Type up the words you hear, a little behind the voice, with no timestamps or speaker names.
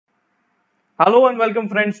Hello and welcome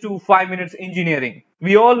friends to 5 Minutes Engineering.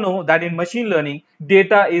 We all know that in machine learning,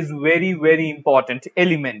 data is very important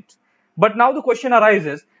element. But now the question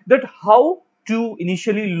arises that how to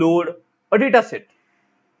initially load a data set.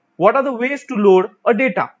 What are the ways to load a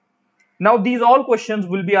data? Now these all questions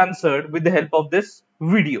will be answered with the help of this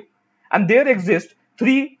video. And there exist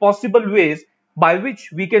three possible ways by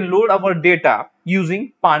which we can load our data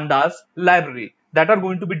using Pandas library that are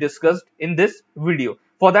going to be discussed in this video.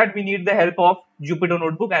 For that we need the help of Jupyter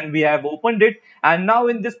Notebook and we have opened it, and now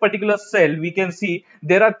in this particular cell we can see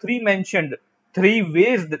there are three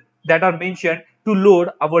ways that are mentioned to load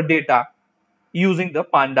our data using the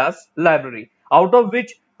Pandas library, out of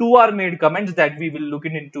which two are made comments that we will look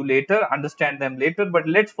into later, understand them later. But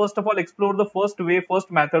let's first of all explore the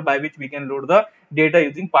first method by which we can load the data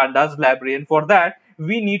using Pandas library. And for that,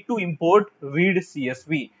 we need to import read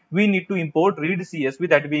CSV. We need to import read CSV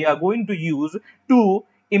that we are going to use to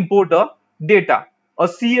import a data, a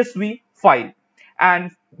CSV file,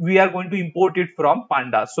 and we are going to import it from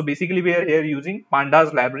Pandas. So basically we are here using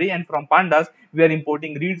Pandas library, and from Pandas we are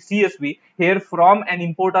importing read CSV. Here from and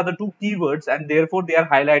import are the two keywords, and therefore they are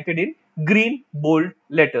highlighted in green bold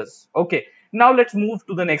letters. Okay, now let's move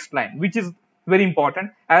to the next line, which is very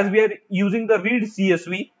important, as we are using the read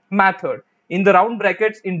CSV method. In the round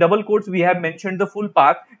brackets in double quotes we have mentioned the full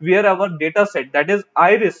path where our data set, that is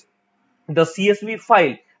iris, the CSV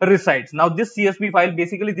file resides. Now this CSV file,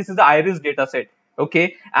 basically this is the iris data set.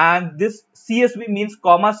 Okay, and this CSV means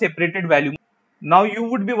comma separated value. Now you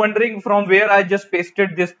would be wondering from where I just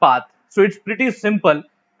pasted this path. So it's pretty simple.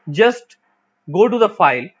 Just go to the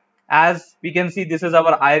file. As we can see, this is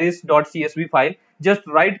our iris.csv file. Just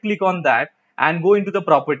right click on that and go into the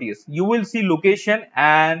properties. You will see location,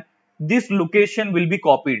 and this location will be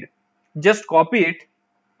copied. Just copy it.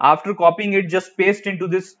 After copying it, just paste into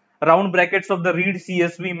this round brackets of the read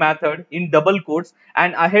CSV method in double quotes,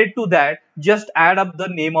 and ahead to that just add up the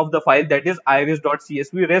name of the file, that is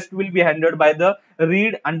iris.csv. Rest will be handled by the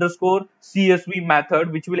read_csv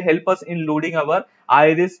method, which will help us in loading our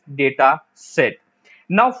iris data set.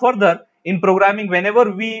 Now further in programming,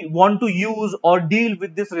 whenever we want to use or deal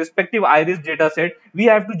with this respective iris data set, we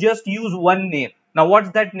have to just use one name. Now what's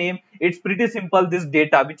that name? It's pretty simple. This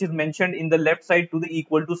data which is mentioned in the left side to the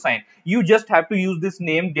equal to sign, you just have to use this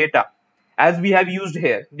name data, as we have used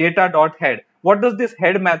here, data.head. What does this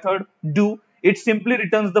head method do? It simply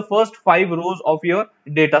returns the first 5 rows of your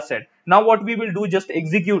data set. Now what we will do, just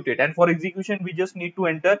execute it, and for execution we just need to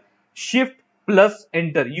enter shift plus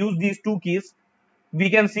enter. Use these two keys. We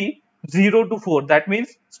can see 0 to 4, that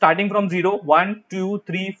means starting from 0, 1, 2,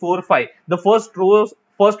 3, 4, 5. The first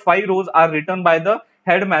 5 rows are written by the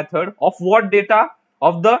head method of what data?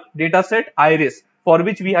 Of the data set iris, for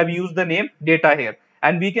which we have used the name data here,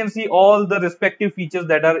 and we can see all the respective features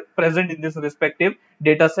that are present in this respective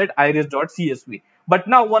data set iris.csv. But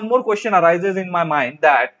now one more question arises in my mind,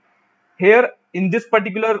 that here in this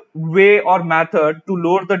particular way or method to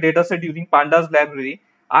load the data set using Pandas library,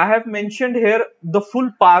 I have mentioned here the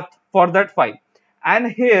full path for that file,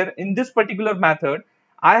 and here in this particular method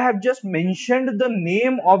I have just mentioned the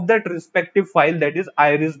name of that respective file, that is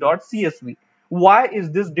iris.csv. Why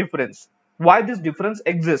is this difference? Why this difference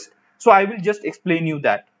exists? So I will just explain you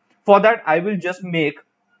that. For that I will just make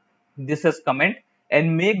this as comment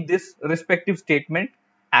and make this respective statement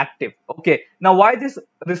active. Okay, now why this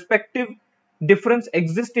respective difference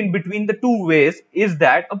exists in between the two ways is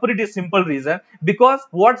that a pretty simple reason, because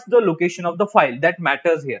what's the location of the file that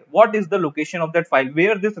matters here. What is the location of that file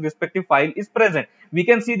where this respective file is present? We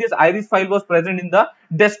can see this iris file was present in the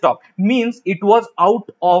desktop, means it was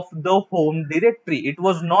out of the home directory. It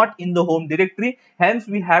was not in the home directory, hence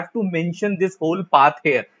we have to mention this whole path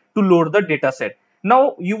here to load the data set.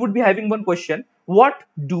 Now you would be having one question, what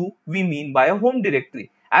do we mean by a home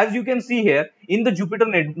directory? As you can see here in the Jupyter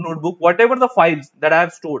Notebook, whatever the files that I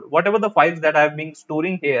have stored, whatever the files that I have been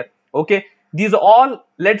storing here, okay, these all,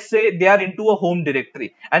 let's say they are into a home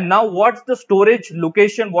directory. And now what's the storage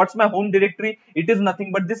location? What's my home directory? It is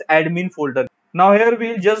nothing but this admin folder. Now here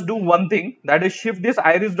we'll just do one thing, that is shift this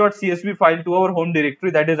iris.csv file to our home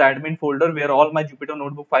directory, that is admin folder, where all my Jupyter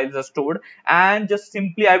Notebook files are stored, and just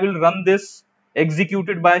simply I will run this,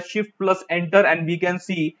 executed by shift plus enter, and we can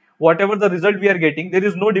see whatever the result we are getting, there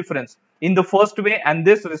is no difference in the first way and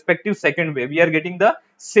this respective second way. We are getting the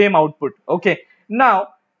same output. Okay, now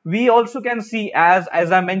we also can see, as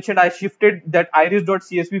I mentioned, I shifted that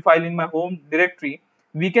iris.csv file in my home directory.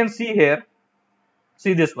 We can see here,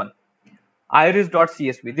 see this one,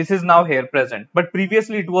 iris.csv. This is now here present, but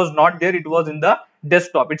previously it was not there. It was in the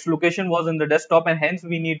desktop. Its location was in the desktop, and hence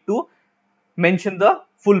we need to mention the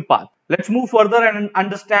full path. Let's move further and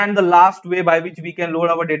understand the last way by which we can load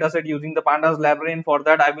our dataset using the pandas library. And for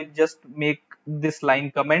that, I will just make this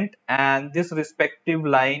line comment and this respective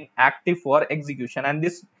line active for execution. And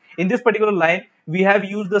this, in this particular line, we have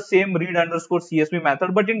used the same read underscore CSV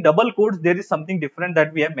method, but in double quotes, there is something different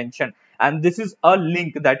that we have mentioned. And this is a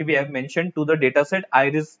link that we have mentioned to the dataset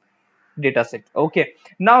iris dataset. Okay,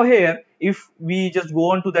 now here if we just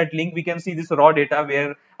go on to that link, we can see this raw data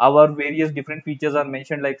where our various different features are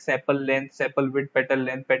mentioned, like sepal length, sepal width,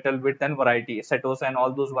 petal width, and variety, setos, and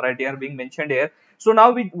all those variety are being mentioned here. So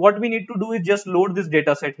now what we need to do is just load this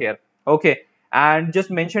data set here. Okay, and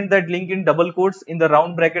just mention that link in double quotes in the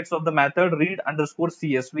round brackets of the method read underscore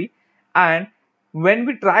CSV. And when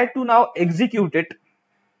we try to now execute it,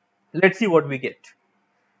 let's see what we get.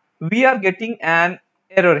 We are getting an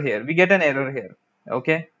error here. We get an error here.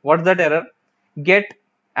 Okay, what's that error? Get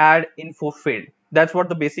add info failed. That's what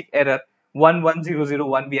the basic error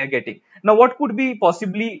 11001 we are getting. Now what could be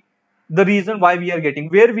possibly the reason why we are getting,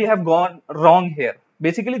 where we have gone wrong here?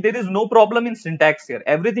 Basically there is no problem in syntax here.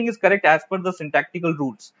 Everything is correct as per the syntactical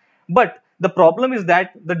rules. But the problem is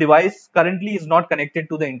that the device currently is not connected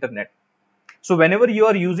to the internet. So whenever you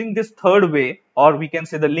are using this third way, or we can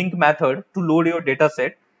say the link method, to load your data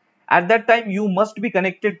set, at that time you must be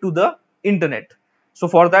connected to the internet. So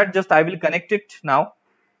for that, just I will connect it now.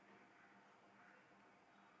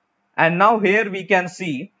 And now here we can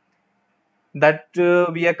see that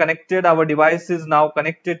we are connected, our device is now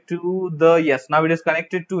connected to the, yes, now it is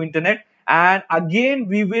connected to internet. And again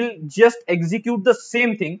we will just execute the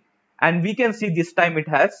same thing, and we can see this time it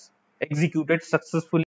has executed successfully.